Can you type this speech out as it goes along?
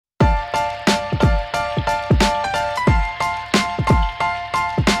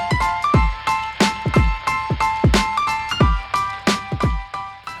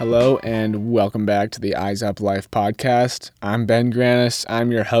Hello and welcome back to the Eyes Up Life podcast. I'm Ben Granis.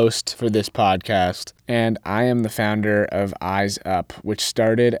 I'm your host for this podcast, and I am the founder of Eyes Up, which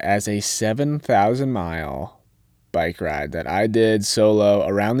started as a 7,000-mile bike ride that I did solo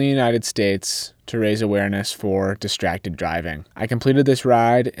around the United States to raise awareness for distracted driving. I completed this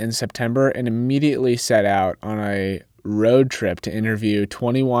ride in September and immediately set out on a road trip to interview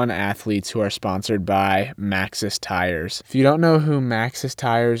 21 athletes who are sponsored by Maxxis Tires. If you don't know who Maxxis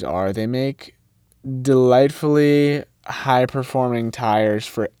Tires are, they make delightfully high-performing tires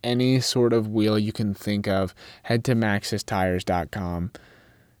for any sort of wheel you can think of. Head to maxxistires.com.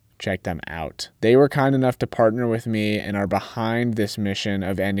 Check them out. They were kind enough to partner with me and are behind this mission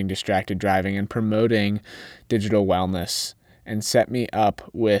of ending distracted driving and promoting digital wellness, and set me up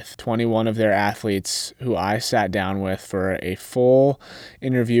with 21 of their athletes who I sat down with for a full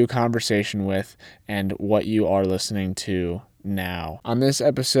interview conversation with, and what you are listening to now. On this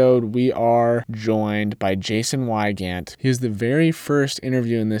episode, we are joined by Jason Weigandt. He was the very first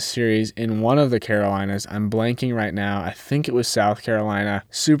interview in this series in one of the Carolinas. I'm blanking right now. I think it was South Carolina.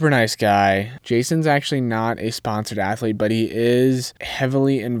 Super nice guy. Jason's actually not a sponsored athlete, but he is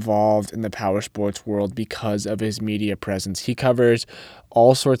heavily involved in the power sports world because of his media presence. He covers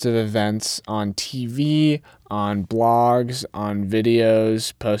all sorts of events on TV, on blogs, on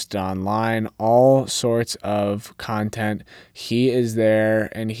videos posted online, all sorts of content. He is there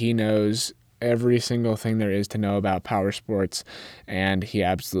and he knows every single thing there is to know about power sports, and he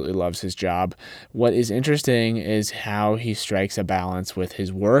absolutely loves his job. What is interesting is how he strikes a balance with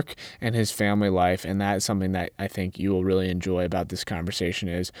his work and his family life, and that is something that I think you will really enjoy about this conversation,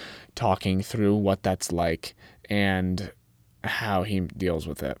 is talking through what that's like and how he deals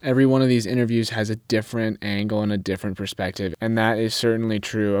with it. Every one of these interviews has a different angle and a different perspective, and that is certainly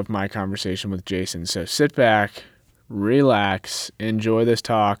true of my conversation with Jason. So sit back, relax, enjoy this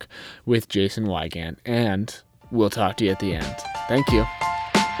talk with Jason Weigandt, and we'll talk to you at the end. Thank you.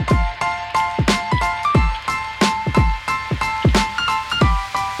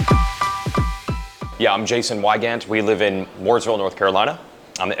 Yeah, I'm Jason Weigandt. We live in Mooresville, North Carolina.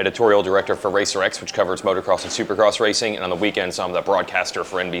 I'm the editorial director for Racer X, which covers motocross and supercross racing, and on the weekends I'm the broadcaster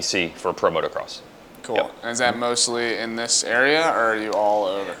for NBC for pro motocross. Cool. Yep. And is that mostly in this area, or are you all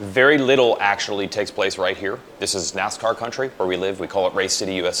over? Very little actually takes place right here. This is NASCAR country where we live. We call it Race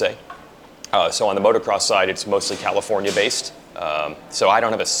City, USA. So on the motocross side, it's mostly California-based. So I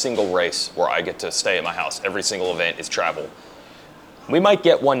don't have a single race where I get to stay at my house. Every single event is travel. We might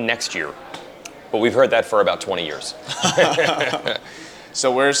get one next year, but we've heard that for about 20 years. So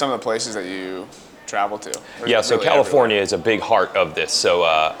where are some of the places that you travel to? Yeah, so really California is a big heart of this. So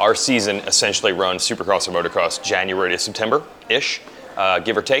our season essentially runs Supercross or motocross January to September-ish,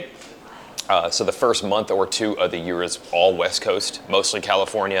 give or take. So the first month or two of the year is all West Coast, mostly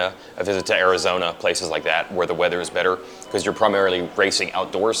California, a visit to Arizona, places like that where the weather is better, because you're primarily racing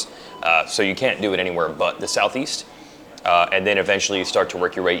outdoors. So you can't do it anywhere but the Southeast. And then eventually you start to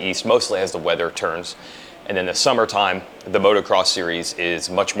work your way east, mostly as the weather turns. And then the summertime, the motocross series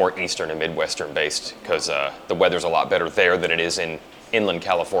is much more eastern and midwestern based, because the weather's a lot better there than it is in inland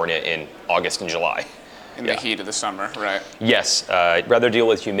California in August and July. In the heat of the summer, right? Yes, I'd rather deal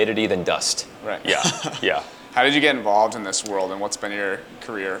with humidity than dust. Right. Yeah, yeah. How did you get involved in this world, and what's been your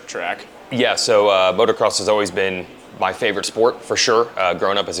career track? Yeah, so motocross has always been my favorite sport, for sure,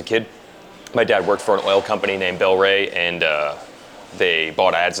 growing up as a kid. My dad worked for an oil company named Bel Ray, and they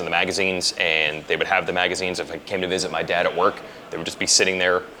bought ads in the magazines, and they would have the magazines. If I came to visit my dad at work, they would just be sitting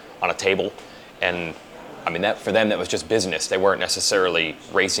there on a table. And I mean, that for them, that was just business. They weren't necessarily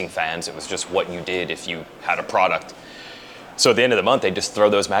racing fans. It was just what you did if you had a product. So at the end of the month, they'd just throw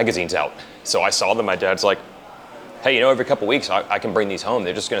those magazines out. So I saw them. My dad's like, hey, every couple weeks I can bring these home.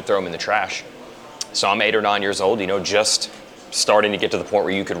 They're just going to throw them in the trash. So I'm 8 or 9 years old, just starting to get to the point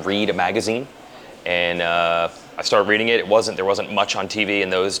where you could read a magazine. And I started reading it. There wasn't much on TV in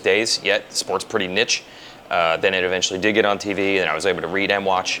those days yet. The sport's pretty niche. Then it eventually did get on TV, and I was able to read and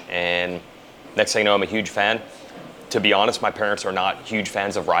watch. And next thing you know, I'm a huge fan. To be honest, my parents are not huge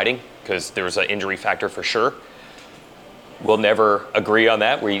fans of riding, because there's an injury factor for sure. We'll never agree on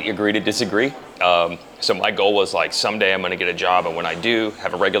that. We agree to disagree. So my goal was like, someday I'm going to get a job, and when I do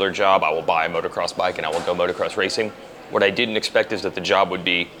have a regular job, I will buy a motocross bike and I will go motocross racing. What I didn't expect is that the job would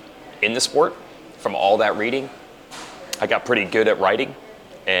be in the sport. From all that reading, I got pretty good at writing,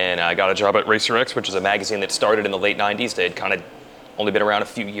 and I got a job at Racer X, which is a magazine that started in the late 90s. They had kind of only been around a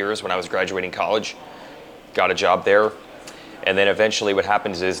few years when I was graduating college. Got a job there, and then eventually what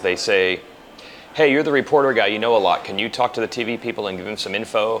happens is they say, hey, you're the reporter guy, you know a lot. Can you talk to the TV people and give them some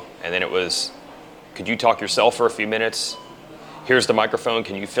info? And then it was, could you talk yourself for a few minutes? here's the microphone,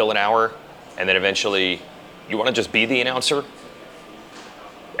 can you fill an hour? And then eventually, you want to just be the announcer?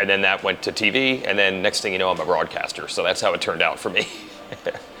 And then that went to TV, and then next thing you know, I'm a broadcaster. So that's how it turned out for me.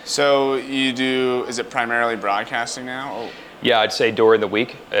 So is it primarily broadcasting now? Oh. Yeah, I'd say during the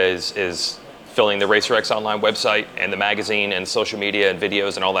week is filling the RacerX online website and the magazine and social media and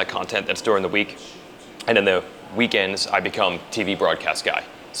videos and all that content. That's during the week. And in the weekends, I become TV broadcast guy.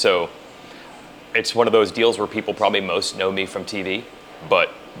 So it's one of those deals where people probably most know me from TV,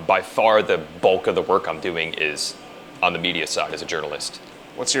 but by far the bulk of the work I'm doing is on the media side as a journalist.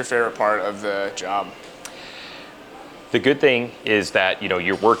 What's your favorite part of the job? The good thing is that,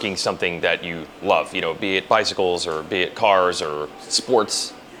 you're working something that you love, be it bicycles or be it cars or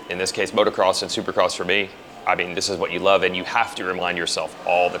sports, in this case, motocross and supercross for me. I mean, this is what you love, and you have to remind yourself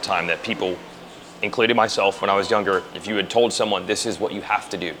all the time that people, including myself when I was younger, if you had told someone this is what you have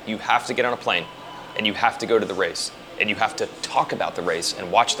to do, you have to get on a plane and you have to go to the race and you have to talk about the race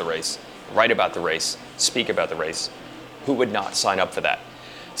and watch the race, write about the race, speak about the race, who would not sign up for that?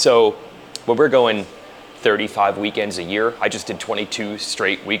 So when we're going 35 weekends a year, I just did 22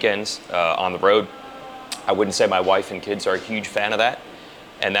 straight weekends on the road. I wouldn't say my wife and kids are a huge fan of that,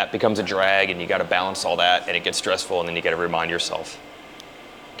 and that becomes a drag, and you got to balance all that, and it gets stressful, and then you got to remind yourself,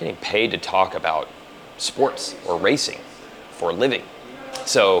 getting paid to talk about sports or racing for a living.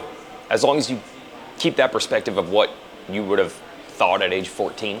 So as long as you keep that perspective of what you would have thought at age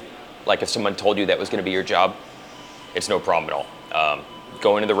 14, like if someone told you that was going to be your job, it's no problem at all.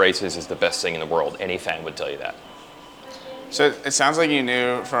 Going to the races is the best thing in the world. Any fan would tell you that. So it sounds like you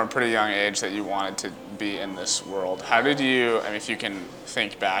knew from a pretty young age that you wanted to be in this world. How did you, if you can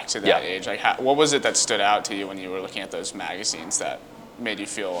think back to that age, what was it that stood out to you when you were looking at those magazines that made you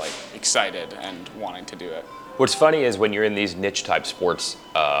feel like excited and wanting to do it? What's funny is when you're in these niche type sports,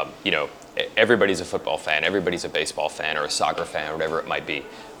 everybody's a football fan, everybody's a baseball fan or a soccer fan or whatever it might be.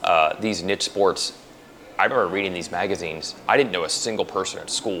 These niche sports, I remember reading these magazines. I didn't know a single person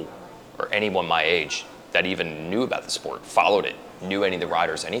at school or anyone my age that even knew about the sport, followed it, knew any of the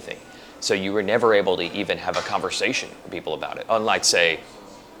riders, anything. So you were never able to even have a conversation with people about it. Unlike, say,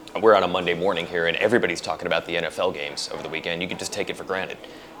 we're on a Monday morning here and everybody's talking about the NFL games over the weekend. You could just take it for granted.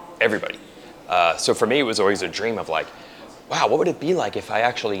 Everybody. So for me, it was always a dream of like, wow, what would it be like if I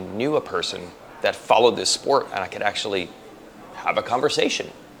actually knew a person that followed this sport and I could actually have a conversation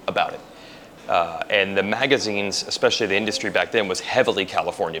about it? And the magazines, especially the industry back then, was heavily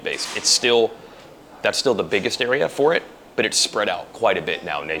California-based. That's still the biggest area for it, but it's spread out quite a bit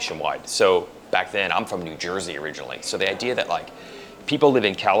now nationwide. So back then, I'm from New Jersey originally. So the idea that like people live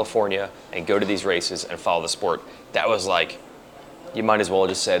in California and go to these races and follow the sport, that was like, you might as well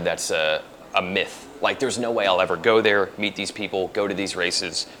just said that's a myth. Like there's no way I'll ever go there, meet these people, go to these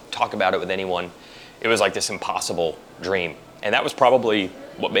races, talk about it with anyone. It was like this impossible dream. And that was probably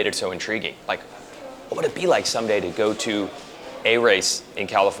what made it so intriguing. Like, what would it be like someday to go to a race in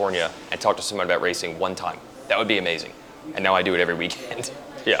California and talk to someone about racing one time? That would be amazing. And now I do it every weekend.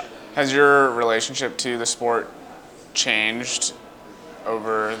 Yeah. Has your relationship to the sport changed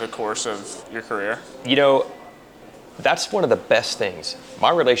over the course of your career? That's one of the best things.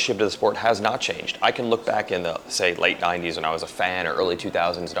 My relationship to the sport has not changed. I can look back in the, say, late 90s when I was a fan, or early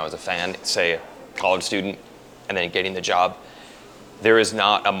 2000s when I was a fan, say, a college student, and then getting the job. There is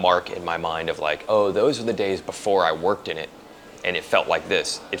not a mark in my mind of like, oh, those are the days before I worked in it, and it felt like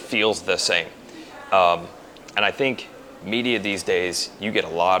this. It feels the same. And I think media these days, you get a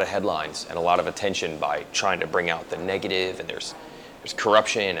lot of headlines and a lot of attention by trying to bring out the negative, and there's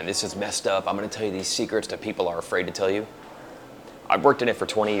corruption, and this is messed up. I'm going to tell you these secrets that people are afraid to tell you. I've worked in it for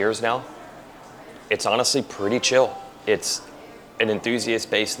 20 years now. It's honestly pretty chill. It's an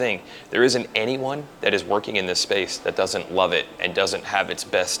enthusiast-based thing. There isn't anyone that is working in this space that doesn't love it and doesn't have its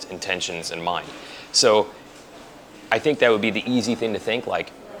best intentions in mind. So I think that would be the easy thing to think.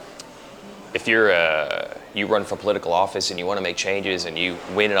 Like, if you run for political office and you want to make changes and you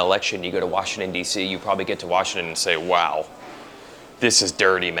win an election, you go to Washington, D.C., you probably get to Washington and say, wow, this is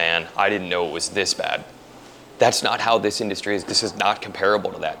dirty, man. I didn't know it was this bad. That's not how this industry is. This is not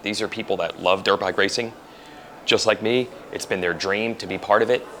comparable to that. These are people that love dirt bike racing. Just like me, it's been their dream to be part of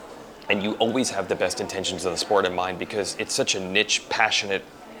it. And you always have the best intentions of the sport in mind because it's such a niche, passionate,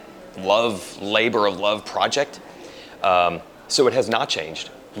 labor of love project. So it has not changed.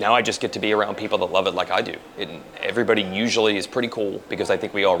 Now I just get to be around people that love it like I do. Everybody usually is pretty cool because I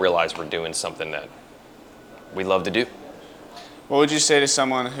think we all realize we're doing something that we love to do. What would you say to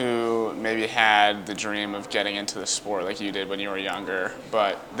someone who maybe had the dream of getting into the sport like you did when you were younger,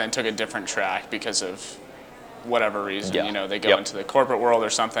 but then took a different track because of whatever reason? Yeah. They go into the corporate world or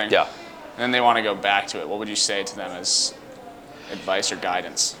something, Yeah. and then they want to go back to it. What would you say to them as advice or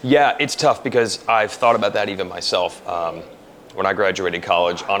guidance? Yeah, it's tough because I've thought about that even myself. When I graduated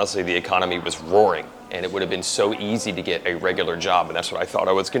college, honestly, the economy was roaring, and it would have been so easy to get a regular job, and that's what I thought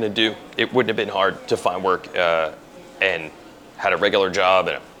I was going to do. It wouldn't have been hard to find work and had a regular job,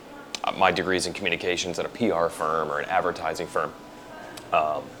 and my degree's in communications at a PR firm or an advertising firm.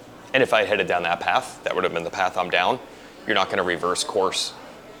 And if I had headed down that path, that would have been the path I'm down. You're not going to reverse course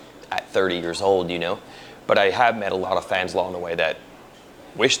at 30 years old, you know. But I have met a lot of fans along the way that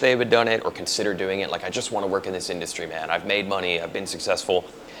wish they had done it or considered doing it. Like, I just want to work in this industry, man. I've made money. I've been successful.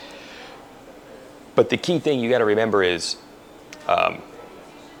 But the key thing you got to remember is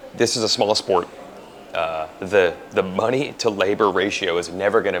this is a small sport. The money to labor ratio is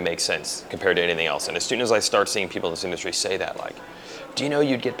never going to make sense compared to anything else. And as soon as I start seeing people in this industry say that, like, do you know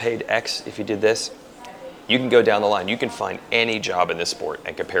you'd get paid X if you did this? You can go down the line. You can find any job in this sport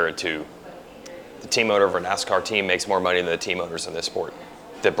and compare it to the team owner of a NASCAR team makes more money than the team owners in this sport.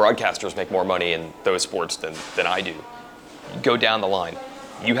 The broadcasters make more money in those sports than I do. Go down the line.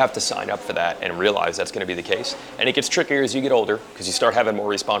 You have to sign up for that and realize that's going to be the case. And it gets trickier as you get older because you start having more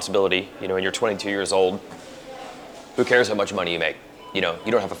responsibility. You know, when you're 22 years old, who cares how much money you make? You know,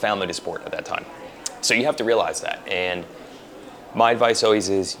 you don't have a family to support at that time. So you have to realize that. And my advice always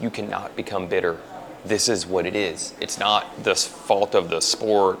is you cannot become bitter. This is what it is. It's not the fault of the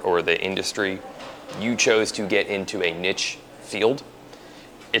sport or the industry. You chose to get into a niche field.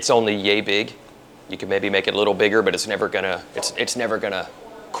 It's only yay big. You can maybe make it a little bigger, but it's never gonna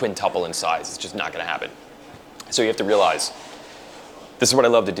quintuple in size. It's just not gonna happen. So you have to realize this is what I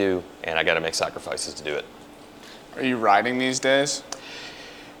love to do, and I gotta make sacrifices to do it. Are you riding these days?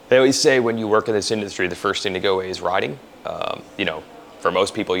 They always say when you work in this industry, the first thing to go away is riding. You know, for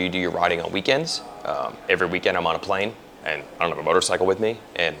most people, you do your riding on weekends. Every weekend I'm on a plane, and I don't have a motorcycle with me,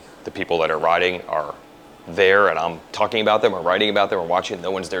 and the people that are riding are there, and I'm talking about them or writing about them or watching. No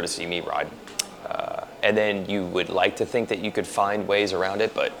one's there to see me ride. And then you would like to think that you could find ways around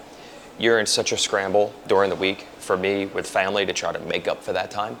it, but you're in such a scramble during the week for me with family to try to make up for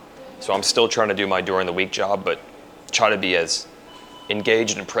that time. So I'm still trying to do my during the week job, but try to be as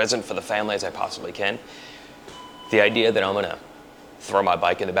engaged and present for the family as I possibly can. The idea that I'm gonna throw my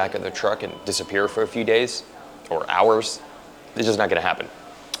bike in the back of the truck and disappear for a few days or hours, it's just not gonna happen.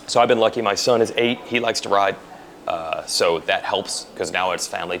 So I've been lucky. My son is 8, he likes to ride. So that helps because now it's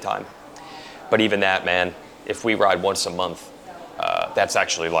family time. But even that, man, if we ride once a month, that's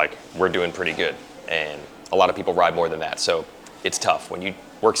actually like, we're doing pretty good. And a lot of people ride more than that. So it's tough. When you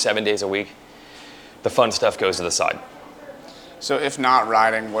work 7 days a week, the fun stuff goes to the side. So if not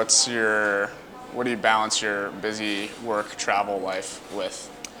riding, what do you balance your busy work travel life with?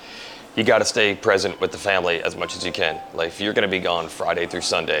 You got to stay present with the family as much as you can. Like, if you're going to be gone Friday through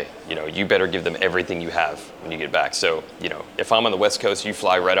Sunday, you know, you better give them everything you have when you get back. So, you know, if I'm on the West Coast, you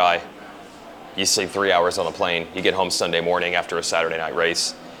fly red eye, you sleep 3 hours on the plane, you get home Sunday morning after a Saturday night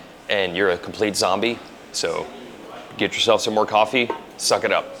race, and you're a complete zombie. So get yourself some more coffee, suck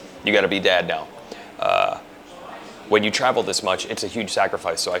it up. You got to be dad now. When you travel this much, it's a huge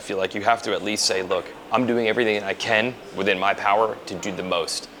sacrifice. So I feel like you have to at least say, look, I'm doing everything I can within my power to do the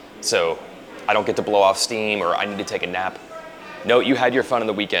most. So I don't get to blow off steam or I need to take a nap. No, you had your fun on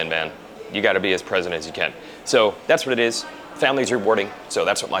the weekend, man. You got to be as present as you can. So that's what it is. Family's rewarding. So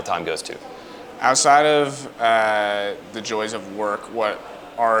that's what my time goes to. Outside of the joys of work, what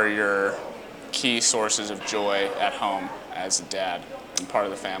are your key sources of joy at home as a dad and part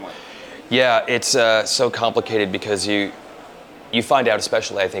of the family? Yeah, it's so complicated because you find out,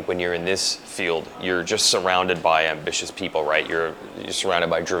 especially I think when you're in this field, you're just surrounded by ambitious people, right? You're surrounded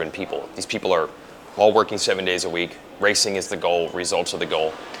by driven people. These people are all working 7 days a week. Racing is the goal. Results are the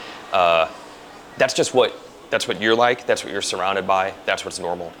goal. That's what you're like. That's what you're surrounded by. That's what's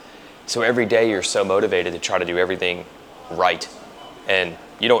normal. So every day you're so motivated to try to do everything right, and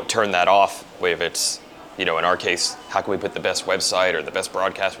you don't turn that off. If it's, you know, in our case, how can we put the best website or the best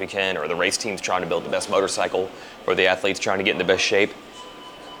broadcast we can, or the race team's trying to build the best motorcycle, or the athlete's trying to get in the best shape.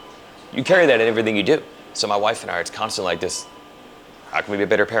 You carry that in everything you do. So my wife and I, it's constantly like this. How can we be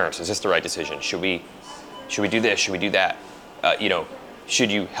better parents? Is this the right decision? Should we do this? Should we do that? You know,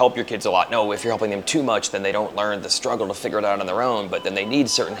 should you help your kids a lot? No, if you're helping them too much, then they don't learn the struggle to figure it out on their own, but then they need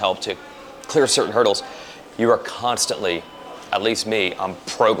certain help to clear certain hurdles. You are constantly, at least me, I'm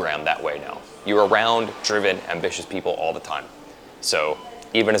programmed that way now. You're around driven, ambitious people all the time. So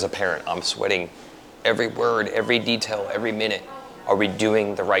even as a parent, I'm sweating every word, every detail, every minute. Are we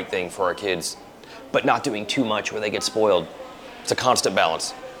doing the right thing for our kids, but not doing too much where they get spoiled? It's a constant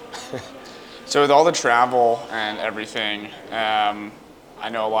balance. So with all the travel and everything, I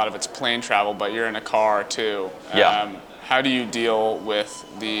know a lot of it's plane travel, but you're in a car too. Yeah. how do you deal with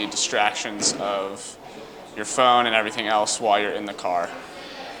the distractions of your phone and everything else while you're in the car?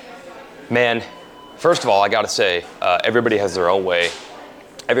 Man, first of all, I gotta say, everybody has their own way.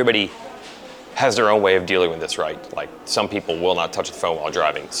 Everybody has their own way of dealing with this, right? Like, some people will not touch the phone while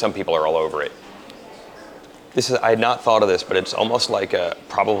driving. Some people are all over it. I had not thought of this, but it's almost like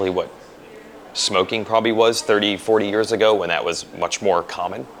probably what smoking probably was 30, 40 years ago, when that was much more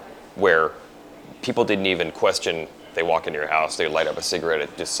common, where people didn't even question. They walk into your house, they light up a cigarette,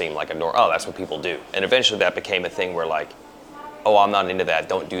 it just seemed like that's what people do. And eventually that became a thing where like, oh, I'm not into that,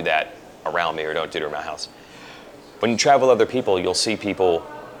 don't do that around me, or don't do it around my house. When you travel with other people, you'll see people.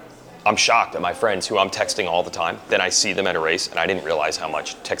 I'm shocked at my friends who I'm texting all the time. Then I see them at a race, and I didn't realize how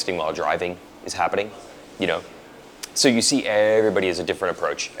much texting while driving is happening, So you see everybody has a different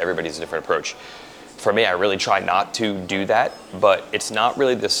approach. Everybody's a different approach. For me, I really try not to do that, but it's not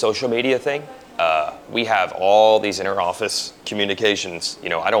really the social media thing. We have all these inter-office communications. We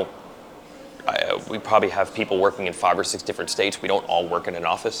probably have people working in 5 or 6 different states. We don't all work in an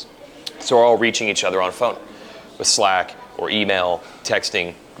office. So we're all reaching each other on phone with Slack or email,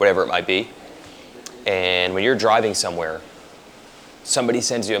 texting, whatever it might be. And when you're driving somewhere, somebody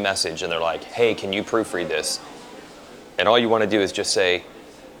sends you a message and they're like, hey, can you proofread this? And all you want to do is just say,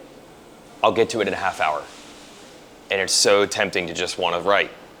 I'll get to it in a half hour. And it's so tempting to just want to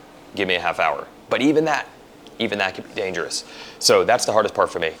write, give me a half hour. But even that can be dangerous. So that's the hardest part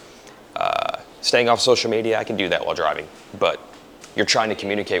for me. Staying off social media, I can do that while driving. But you're trying to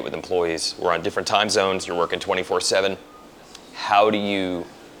communicate with employees. We're on different time zones. You're working 24/7. How do you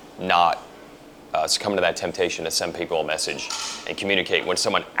not succumb to that temptation to send people a message and communicate when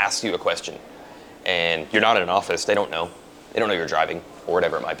someone asks you a question and you're not in an office? They don't know. They don't know you're driving or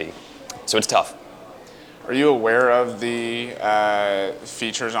whatever it might be. So it's tough. Are you aware of the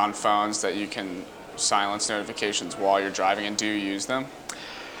features on phones that you can silence notifications while you're driving, and do you use them?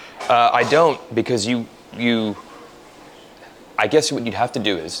 I don't, because I guess what you'd have to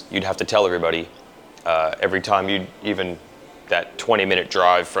do is you'd have to tell everybody every time that 20-minute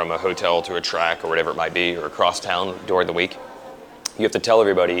drive from a hotel to a track or whatever it might be, or across town during the week, you have to tell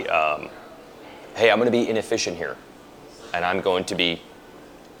everybody, hey, I'm going to be inefficient here, and I'm going to be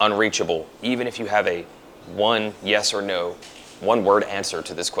unreachable, even if you have a one yes or no, one word answer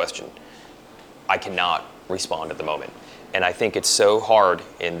to this question. I cannot respond at the moment. And I think it's so hard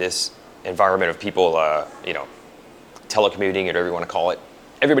in this environment of people, telecommuting, or whatever you want to call it.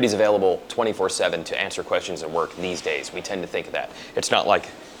 Everybody's available 24/7 to answer questions at work these days. We tend to think of that. It's not like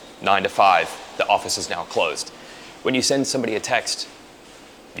 9 to 5, the office is now closed. When you send somebody a text,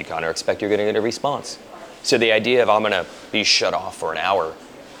 you kind of expect you're going to get a response. So the idea of I'm going to be shut off for an hour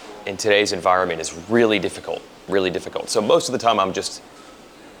in today's environment is really difficult, really difficult. So most of the time I'm just,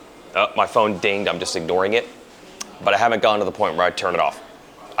 my phone dinged, I'm just ignoring it. But I haven't gone to the point where I turn it off.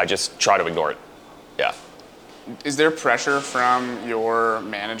 I just try to ignore it. Yeah. Is there pressure from your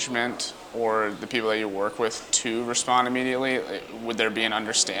management or the people that you work with to respond immediately? Would there be an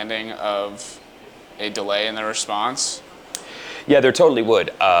understanding of a delay in the response? Yeah, there totally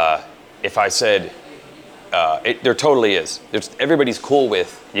would. If I said, there totally is. Everybody's cool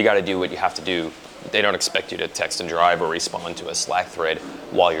with, you got to do what you have to do. They don't expect you to text and drive or respond to a Slack thread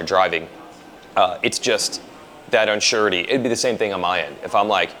while you're driving. It's just that unsurety. It'd be the same thing on my end. If I'm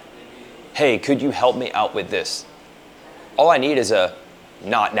like, hey, could you help me out with this? All I need is a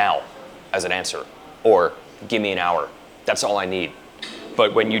not now as an answer, or give me an hour. That's all I need.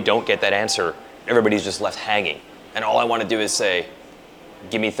 But when you don't get that answer, everybody's just left hanging. And all I want to do is say,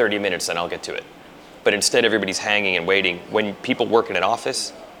 give me 30 minutes and I'll get to it. But instead, everybody's hanging and waiting. When people work in an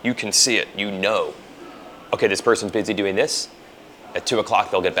office, you can see it. You know, okay, this person's busy doing this. At 2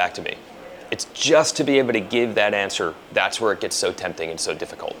 o'clock, they'll get back to me. It's just to be able to give that answer. That's where it gets so tempting and so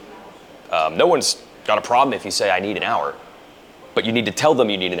difficult. No one's got a problem if you say, I need an hour. But you need to tell them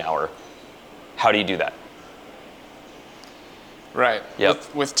you need an hour. How do you do that? Right.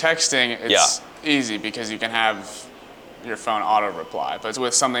 Yep. With texting, it's easy because you can have your phone auto-reply. But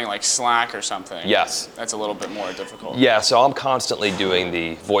with something like Slack or something, yes, that's a little bit more difficult. Yeah, so I'm constantly doing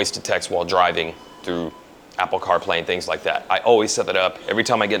the voice-to-text while driving through Apple CarPlay and things like that. I always set that up. Every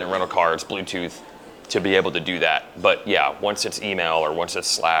time I get in a rental car, it's Bluetooth to be able to do that. But yeah, once it's email or once it's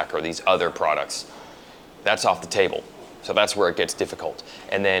Slack or these other products, that's off the table. So that's where it gets difficult.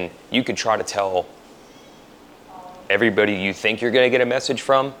 And then you could try to tell everybody you think you're going to get a message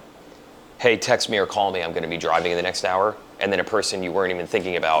from, hey, text me or call me, I'm going to be driving in the next hour. And then a person you weren't even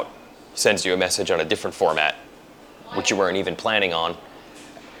thinking about sends you a message on a different format, which you weren't even planning on.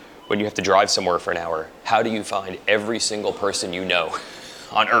 When you have to drive somewhere for an hour, how do you find every single person you know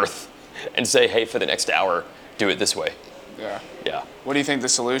on Earth and say, hey, for the next hour, do it this way? Yeah. Yeah. What do you think the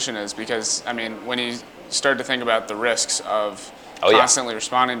solution is? Because, I mean, when you start to think about the risks of Oh, yeah. constantly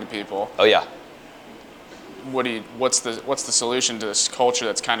responding to people, Oh, yeah. what's the solution to this culture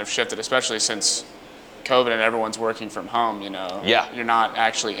that's kind of shifted, especially since COVID and everyone's working from home, Yeah. You're not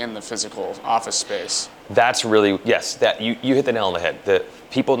actually in the physical office space. That's really, yes, that you hit the nail on the head. The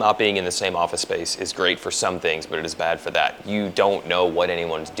people not being in the same office space is great for some things, but it is bad for that. You don't know what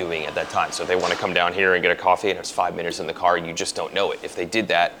anyone's doing at that time. So if they want to come down here and get a coffee and it's 5 minutes in the car, you just don't know it. If they did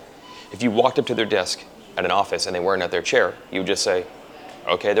that, if you walked up to their desk at an office and they weren't at their chair, you would just say,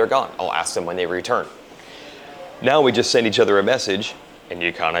 okay, they're gone. I'll ask them when they return. Now we just send each other a message and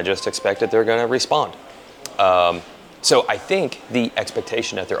you kind of just expect that they're going to respond. So I think the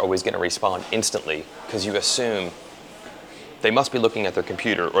expectation that they're always going to respond instantly, because you assume they must be looking at their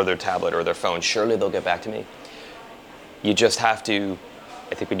computer or their tablet or their phone, surely they'll get back to me. You just have to,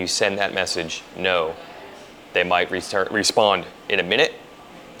 I think when you send that message, know they might respond in a minute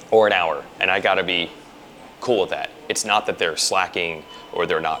or an hour, and I got to be cool with that. It's not that they're slacking or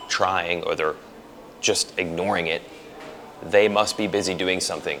they're not trying or they're just ignoring it. They must be busy doing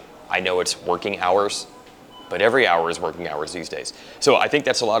something. I know it's working hours, but every hour is working hours these days. So I think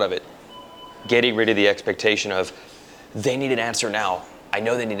that's a lot of it. Getting rid of the expectation of they need an answer now. I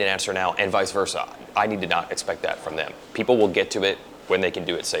know they need an answer now, and vice versa. I need to not expect that from them. People will get to it when they can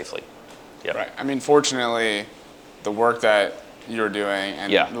do it safely. Yep. Right. I mean, fortunately, the work that you're doing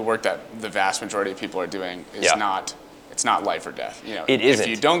and the work that the vast majority of people are doing is it's not life or death. It isn't. If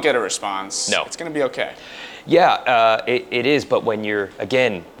you don't get a response, it's going to be okay. Yeah, it is. But when you're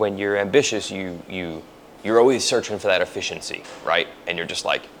ambitious, you're always searching for that efficiency, right? And you're just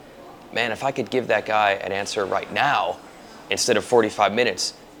like, man, if I could give that guy an answer right now, instead of 45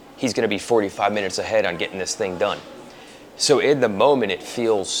 minutes, he's going to be 45 minutes ahead on getting this thing done. So in the moment, it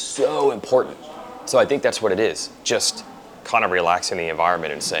feels so important. So I think that's what it is. Just kind of relaxing the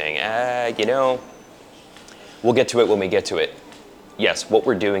environment and saying, we'll get to it when we get to it. Yes, what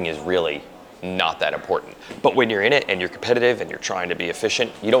we're doing is really not that important. But when you're in it and you're competitive and you're trying to be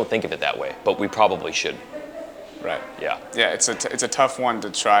efficient, you don't think of it that way, but we probably should. Right. Yeah. Yeah, it's a tough one to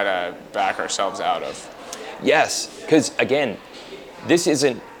try to back ourselves out of. Yes, because again,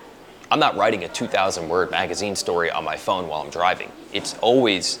 I'm not writing a 2,000-word magazine story on my phone while I'm driving. It's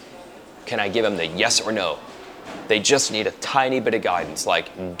always, can I give them the yes or no? They just need a tiny bit of guidance,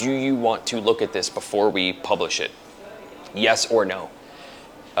 like, do you want to look at this before we publish it? Yes or no?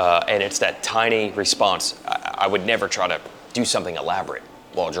 And it's that tiny response. I would never try to do something elaborate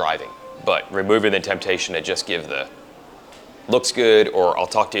while driving, but removing the temptation to just give the looks good or I'll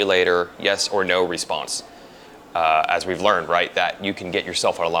talk to you later, yes or no response. As we've learned, right, that you can get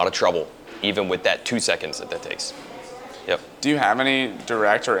yourself in a lot of trouble, even with that 2 seconds that takes. Yep. Do you have any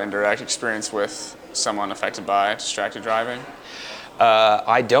direct or indirect experience with someone affected by distracted driving?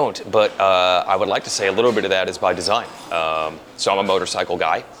 I don't, but I would like to say a little bit of that is by design. So I'm a motorcycle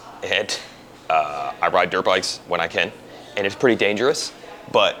guy, and I ride dirt bikes when I can, and it's pretty dangerous,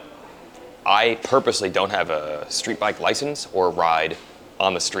 but I purposely don't have a street bike license or ride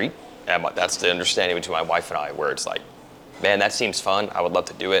on the street, and that's the understanding between my wife and I, where it's like, man, that seems fun, I would love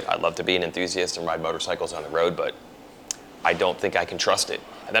to do it, I'd love to be an enthusiast and ride motorcycles on the road, but I don't think I can trust it.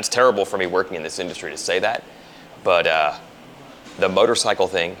 And that's terrible for me working in this industry to say that, but the motorcycle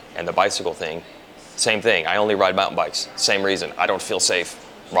thing and the bicycle thing, same thing. I only ride mountain bikes. Same reason. I don't feel safe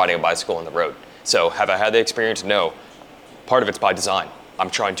riding a bicycle on the road. So have I had the experience? No. Part of it's by design. I'm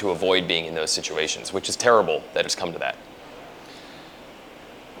trying to avoid being in those situations, which is terrible that it's come to that.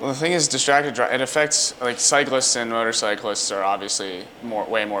 Well, the thing is, distracted driving, it affects, like, cyclists and motorcyclists are obviously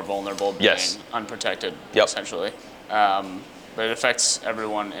way more vulnerable being unprotected, essentially. But it affects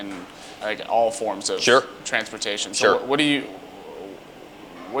everyone in, like, all forms of transportation. So what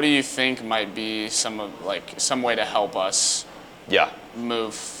do you think might be some way to help us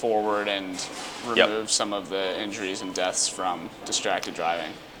move forward and remove some of the injuries and deaths from distracted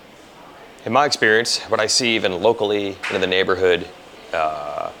driving? In my experience, what I see even locally in the neighborhood,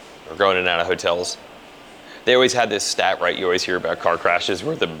 or going in and out of hotels, they always had this stat, right? You always hear about car crashes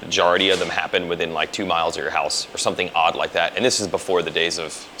where the majority of them happen within like 2 miles of your house or something odd like that. And this is before the days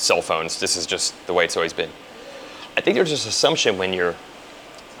of cell phones. This is just the way it's always been. I think there's this assumption when you're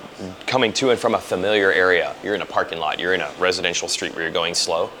coming to and from a familiar area, you're in a parking lot, you're in a residential street where you're going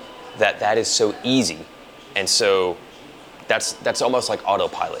slow, that is so easy. And so that's almost like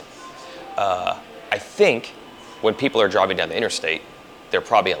autopilot. I think when people are driving down the interstate, they're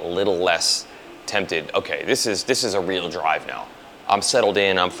probably a little less tempted. Okay, this is a real drive now. I'm settled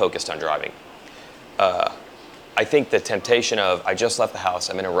in, I'm focused on driving. I think the temptation of, I just left the house,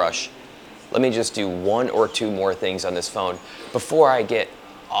 I'm in a rush, let me just do 1 or 2 more things on this phone before I get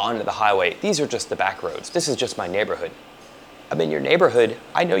onto the highway. These are just the back roads. This is just my neighborhood. I'm in your neighborhood.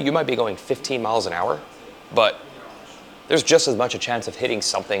 I know you might be going 15 miles an hour, but there's just as much a chance of hitting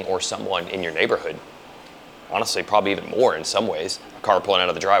something or someone in your neighborhood. Honestly, probably even more in some ways. A car pulling out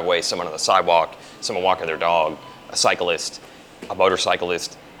of the driveway, someone on the sidewalk, someone walking their dog, a cyclist, a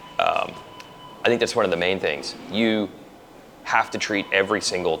motorcyclist. I think that's one of the main things. You have to treat every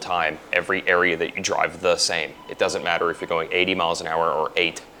single time, every area that you drive the same. It doesn't matter if you're going 80 miles an hour or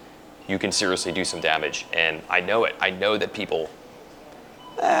 8. You can seriously do some damage, and I know it. I know that people,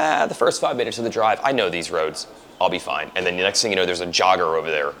 the first 5 minutes of the drive, I know these roads, I'll be fine. And then the next thing you know, there's a jogger over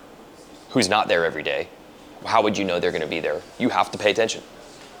there who's not there every day. How would you know they're gonna be there? You have to pay attention.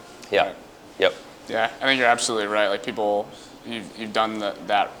 Yeah, Right. yep. Yeah, I think you're absolutely right. Like people, you've done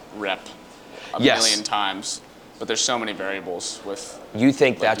that rep a Yes. million times, but there's so many variables with. You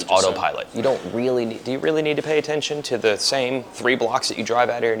think Like that's you just said. autopilot. You don't really need, do you really need to pay attention to the same 3 blocks that you drive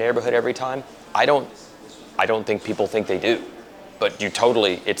out of your neighborhood every time? I don't think people think they do. But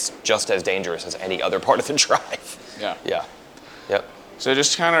it's just as dangerous as any other part of the drive. Yeah. Yeah. Yep. So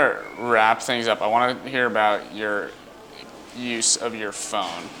just to kind of wrap things up, I want to hear about your use of your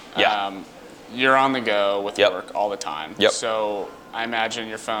phone. Yeah. You're on the go with Yep. work all the time. Yep. So I imagine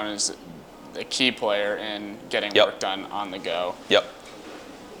your phone is a key player in getting Yep. work done on the go. Yep.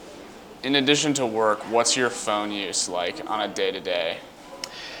 In addition to work, what's your phone use like on a day-to-day?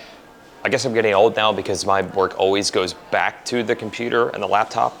 I guess I'm getting old now because my work always goes back to the computer and the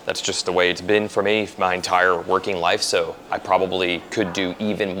laptop. That's just the way it's been for me my entire working life. So I probably could do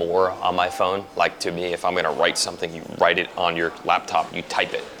even more on my phone. Like to me, if I'm gonna write something, you write it on your laptop, you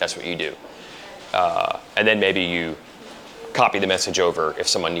type it. That's what you do. And then maybe you copy the message over if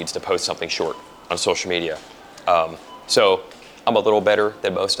someone needs to post something short on social media. So I'm a little better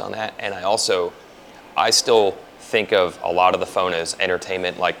than most on that. And I still think of a lot of the phone as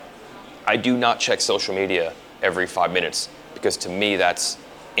entertainment. Like I do not check social media every 5 minutes because to me that's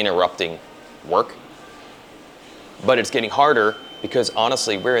interrupting work. But it's getting harder because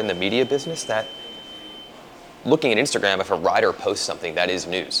honestly, we're in the media business that looking at Instagram, if a writer posts something, that is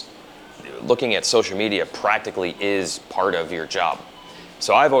news. Looking at social media practically is part of your job.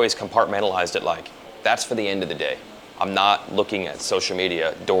 So I've always compartmentalized it like, that's for the end of the day. I'm not looking at social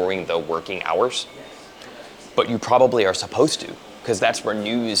media during the working hours, but you probably are supposed to, because that's where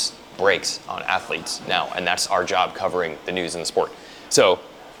news breaks on athletes now, and that's our job, covering the news in the sport. So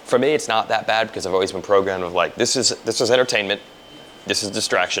for me, it's not that bad because I've always been programmed of like, this is entertainment, this is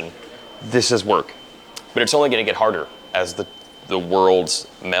distraction, this is work. But it's only gonna get harder as the worlds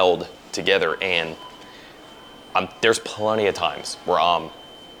meld together, and there's plenty of times where I'm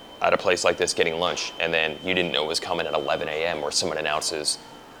at a place like this getting lunch, and then you didn't know it was coming at 11 a.m. where someone announces,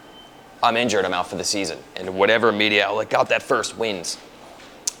 I'm injured, I'm out for the season. And whatever media outlet got that first wins.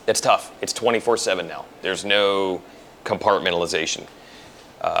 It's tough. It's 24/7 now. There's no compartmentalization.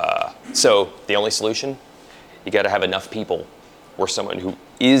 So the only solution, you gotta have enough people where someone who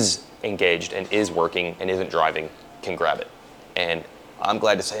is engaged and is working and isn't driving can grab it. And I'm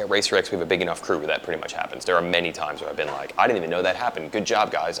glad to say at RacerX we have a big enough crew where that pretty much happens. There are many times where I've been like, I didn't even know that happened. Good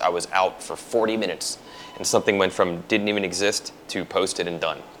job, guys. I was out for 40 minutes and something went from didn't even exist to posted and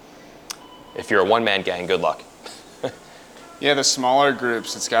done. If you're a one-man gang, good luck. Yeah, the smaller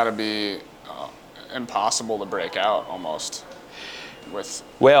groups, it's got to be impossible to break out almost.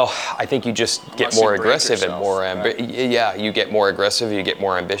 Well, I think you just get Unless you more break aggressive and yourself, more right? yeah, you get more aggressive, you get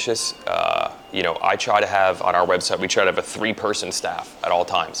more ambitious. I try to have on our website, we try to have a 3-person staff at all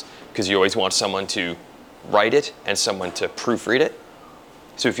times because you always want someone to write it and someone to proofread it.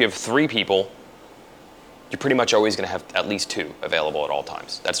 So if you have 3 people, you're pretty much always going to have at least 2 available at all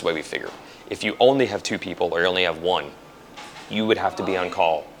times. That's the way we figure. If you only have 2 people or you only have 1, you would have to be on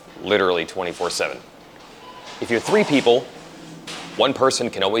call literally 24/7. If you're 3 people, 1 person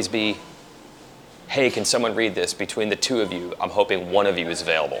can always be, hey, can someone read this? Between the 2 of you, I'm hoping 1 of you is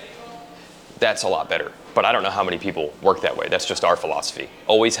available. That's a lot better. But I don't know how many people work that way. That's just our philosophy.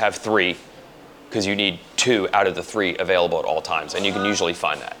 Always have 3 because you need 2 out of the 3 available at all times, and you can usually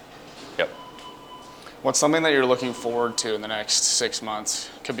find that. Yep. What's something that you're looking forward to in the next 6 months?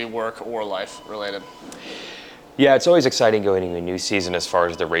 Could be work or life related. Yeah, it's always exciting going into a new season as far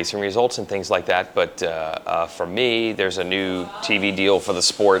as the racing results and things like that. But for me, there's a new TV deal for the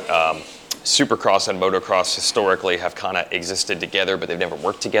sport. Supercross and motocross historically have kind of existed together, but they've never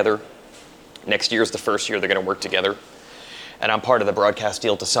worked together. Next year is the first year they're going to work together. And I'm part of the broadcast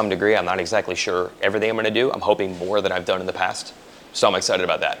deal to some degree. I'm not exactly sure everything I'm going to do. I'm hoping more than I've done in the past. So I'm excited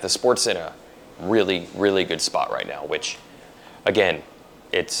about that. The sport's in a really, really good spot right now, which, again,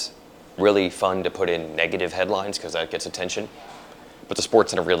 it's really fun to put in negative headlines because that gets attention. But the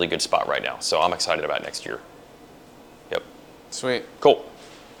sport's in a really good spot right now, so I'm excited about next year. Yep. Sweet. Cool.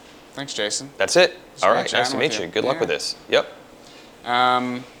 Thanks, Jason. That's it. All great right. Nice chatting to with meet you. you. Good luck Yeah. with this. Yep.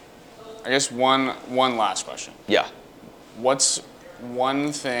 I guess one last question. Yeah. What's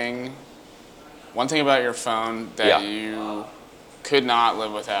one thing about your phone that Yeah. you could not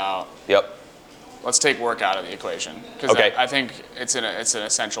live without? Yep. Let's take work out of the equation, because Okay. I think it's an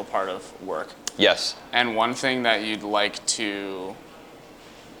essential part of work. Yes. And one thing that you'd like to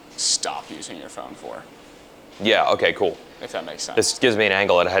stop using your phone for, Yeah. Okay. Cool. if that makes sense. This gives me an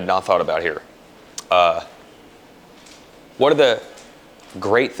angle that I had not thought about here. One of the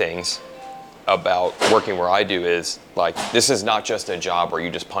great things about working where I do is, like, this is not just a job where you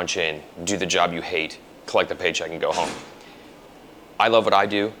just punch in, do the job you hate, collect a paycheck, and go home. I love what I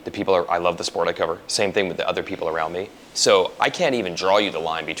do. I love the sport I cover. Same thing with the other people around me. So I can't even draw you the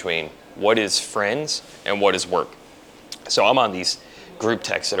line between what is friends and what is work. So I'm on these group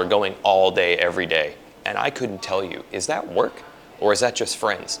texts that are going all day, every day. And I couldn't tell you, is that work or is that just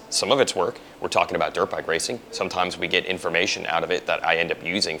friends? Some of it's work. We're talking about dirt bike racing. Sometimes we get information out of it that I end up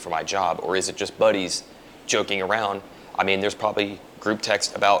using for my job. Or is it just buddies joking around? I mean, there's probably group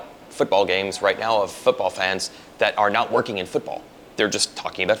text about football games right now of football fans that are not working in football. They're just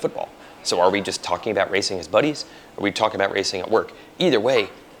talking about football. So are we just talking about racing as buddies? Or are we talking about racing at work? Either way,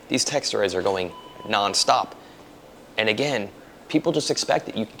 these text threads are going nonstop. And again, people just expect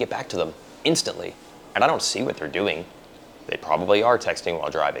that you can get back to them instantly. And I don't see what they're doing. They probably are texting while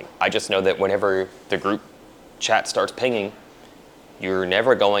driving. I just know that whenever the group chat starts pinging, you're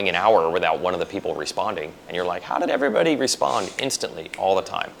never going an hour without one of the people responding. And you're like, how did everybody respond instantly all the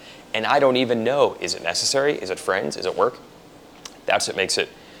time? And I don't even know, is it necessary? Is it friends? Is it work? That's what makes it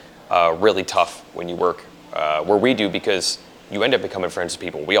really tough when you work where we do, because you end up becoming friends with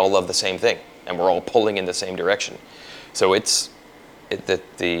people. We all love the same thing, and we're all pulling in the same direction. So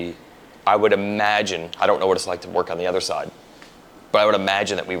I would imagine, I don't know what it's like to work on the other side, but I would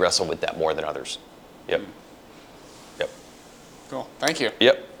imagine that we wrestle with that more than others. Yep. Yep. Cool. Thank you.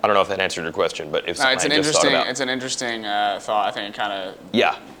 Yep. I don't know if that answered your question, but it's No, something I just thought about. it's an interesting thought. I think it kind of.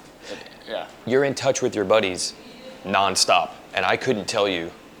 Yeah. Yeah. You're in touch with your buddies nonstop, and I couldn't tell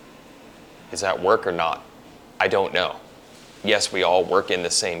you, is that work or not? I don't know. Yes, we all work in the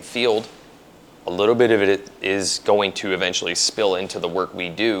same field. A little bit of it is going to eventually spill into the work we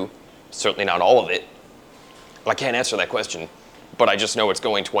do. Certainly not all of it. I can't answer that question, but I just know it's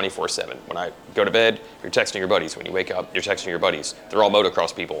going 24/7. When I go to bed, you're texting your buddies. When you wake up, you're texting your buddies. They're all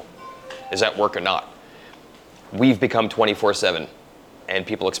motocross people. Is that work or not? We've become 24/7, and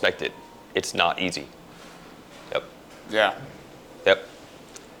people expect it. It's not easy. Yep. Yeah. Yep.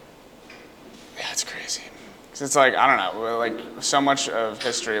 Yeah, it's crazy. 'Cause it's like, I don't know, like so much of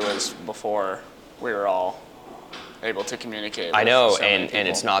history was before we were all able to communicate. I know, with so many and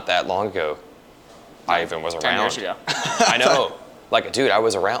it's people. not that long ago. I even was 10 around. years ago. I know. Like, dude, I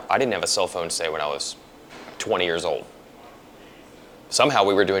was around. I didn't have a cell phone, say, when I was 20 years old. Somehow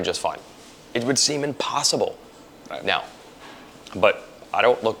we were doing just fine. It would seem impossible Right. now. But I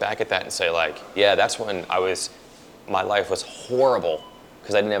don't look back at that and say, like, yeah, that's when my life was horrible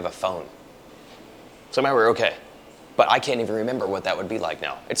because I didn't have a phone. Somehow we were okay. But I can't even remember what that would be like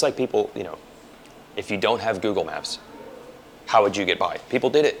now. It's like people, if you don't have Google Maps, how would you get by? People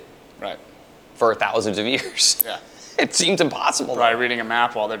did it Right. for thousands of years. Yeah. It seems impossible. Probably reading a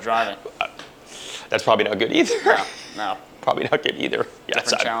map while they're driving. That's probably not good either. No. No. Probably not good either. Yes,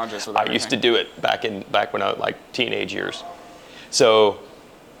 Different challenges with I used to everything. do it back when I was like teenage years. So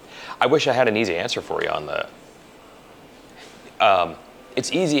I wish I had an easy answer for you on that.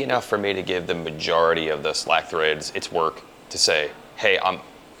 It's easy enough for me to give the majority of the Slack threads its work to say, hey, I'm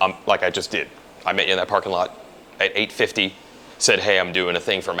like I just did. I met you in that parking lot at 8:50, said, hey, I'm doing a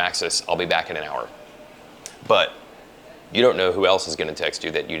thing for Maxis. I'll be back in an hour. But you don't know who else is going to text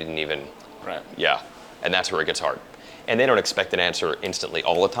you that you didn't even. Right. Yeah, and that's where it gets hard. And they don't expect an answer instantly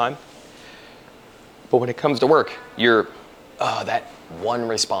all the time. But when it comes to work, that one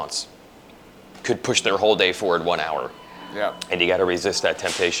response could push their whole day forward 1 hour. Yeah. And you got to resist that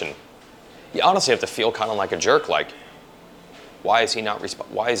temptation. You honestly have to feel kind of like a jerk, like, why is he not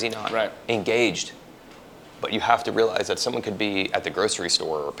Right. engaged? But you have to realize that someone could be at the grocery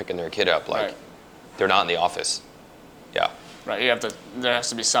store or picking their kid up, like, Right. they're not in the office. Yeah. Right. There has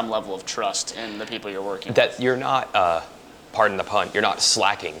to be some level of trust in the people you're working with. That you're not, pardon the pun, you're not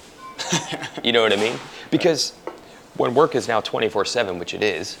slacking. You know what I mean? Because when work is now 24/7, which it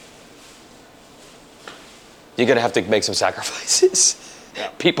is, you're going to have to make some sacrifices. Yeah.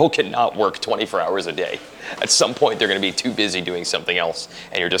 People cannot work 24 hours a day. At some point, they're going to be too busy doing something else,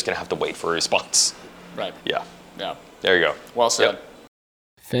 and you're just going to have to wait for a response. Right. Yeah. Yeah. There you go. Well said. Yep.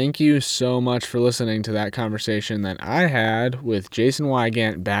 Thank you so much for listening to that conversation that I had with Jason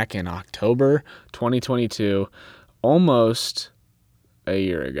Weigandt back in October 2022, almost a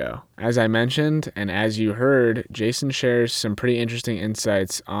year ago. As I mentioned, and as you heard, Jason shares some pretty interesting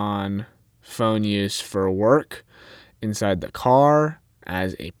insights on phone use for work, inside the car,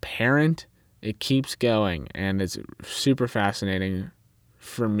 as a parent. It keeps going, and it's super fascinating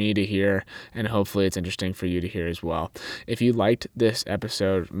for me to hear, and hopefully it's interesting for you to hear as well. If you liked this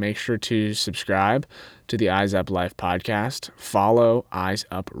episode, make sure to subscribe to the Eyes Up Life podcast, follow Eyes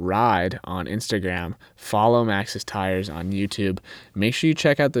Up Ride on Instagram, follow Max's Tires on YouTube. Make sure you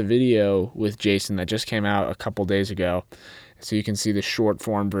check out the video with Jason that just came out a couple days ago, so you can see the short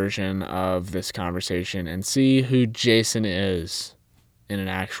form version of this conversation and see who Jason is in an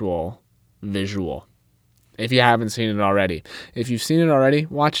actual visual, if you haven't seen it already. If you've seen it already,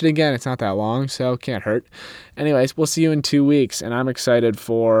 watch it again. It's not that long, so it can't hurt. Anyways, we'll see you in 2 weeks, and I'm excited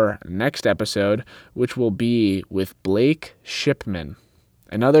for next episode, which will be with Blake Shipman,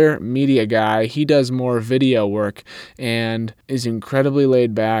 another media guy. He does more video work and is incredibly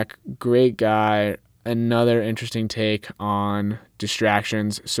laid back, great guy. Another interesting take on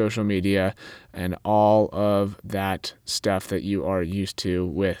distractions, social media, and all of that stuff that you are used to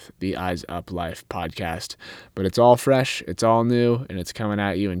with the Eyes Up Life podcast. But it's all fresh, it's all new, and it's coming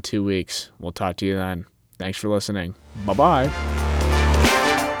at you in 2 weeks. We'll talk to you then. Thanks for listening. Bye-bye.